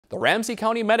The Ramsey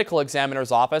County Medical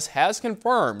Examiner's Office has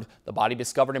confirmed the body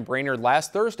discovered in Brainerd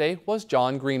last Thursday was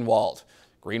John Greenwald.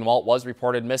 Greenwald was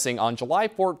reported missing on July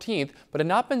 14th, but had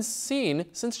not been seen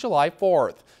since July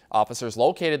 4th. Officers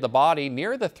located the body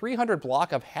near the 300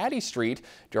 block of Hattie Street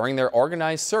during their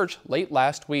organized search late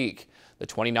last week. The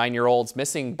 29-year-old's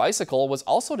missing bicycle was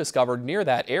also discovered near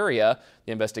that area.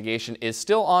 The investigation is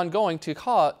still ongoing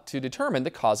to determine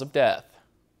the cause of death.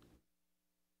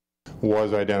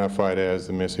 Was identified as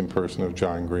the missing person of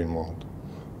John Greenwald,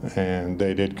 and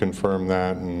they did confirm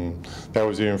that, and that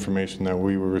was the information that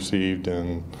we received,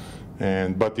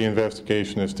 but the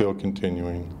investigation is still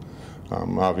continuing.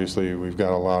 Obviously, we've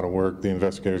got a lot of work. The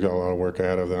investigators got a lot of work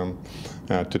ahead of them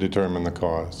to determine the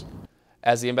cause.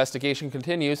 As the investigation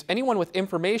continues, anyone with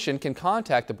information can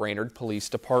contact the Brainerd Police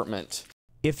Department.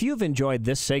 If you've enjoyed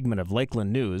this segment of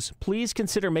Lakeland News, please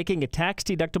consider making a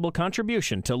tax-deductible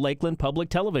contribution to Lakeland Public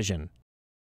Television.